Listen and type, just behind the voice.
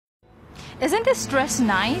Isn't this dress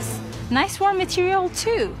nice? Nice warm material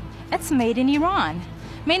too. It's made in Iran.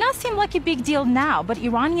 May not seem like a big deal now, but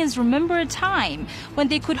Iranians remember a time when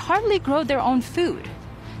they could hardly grow their own food.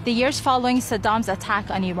 The years following Saddam's attack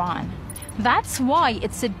on Iran. That's why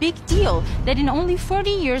it's a big deal that in only 40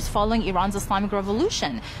 years following Iran's Islamic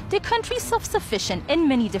Revolution, the country is self-sufficient in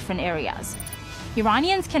many different areas.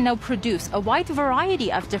 Iranians can now produce a wide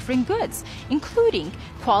variety of different goods, including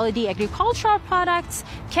quality agricultural products,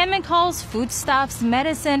 chemicals, foodstuffs,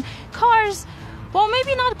 medicine, cars. Well,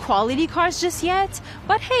 maybe not quality cars just yet,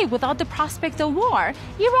 but hey, without the prospect of war,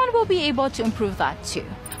 Iran will be able to improve that too.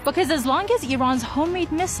 Because as long as Iran's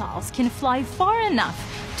homemade missiles can fly far enough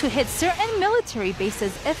to hit certain military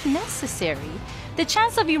bases if necessary, the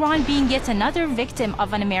chance of Iran being yet another victim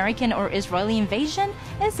of an American or Israeli invasion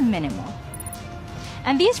is minimal.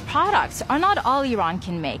 And these products are not all Iran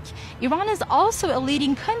can make. Iran is also a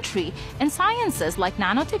leading country in sciences like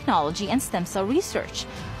nanotechnology and stem cell research.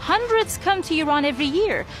 Hundreds come to Iran every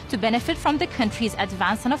year to benefit from the country's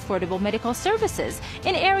advanced and affordable medical services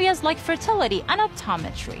in areas like fertility and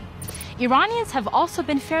optometry. Iranians have also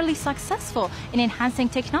been fairly successful in enhancing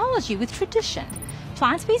technology with tradition.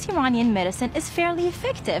 Plant-based Iranian medicine is fairly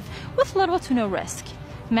effective with little to no risk.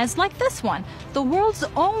 Meds like this one, the world's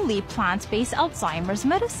only plant-based Alzheimer's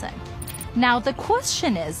medicine. Now the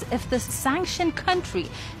question is, if this sanctioned country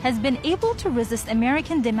has been able to resist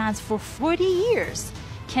American demands for 40 years,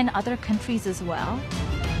 can other countries as well?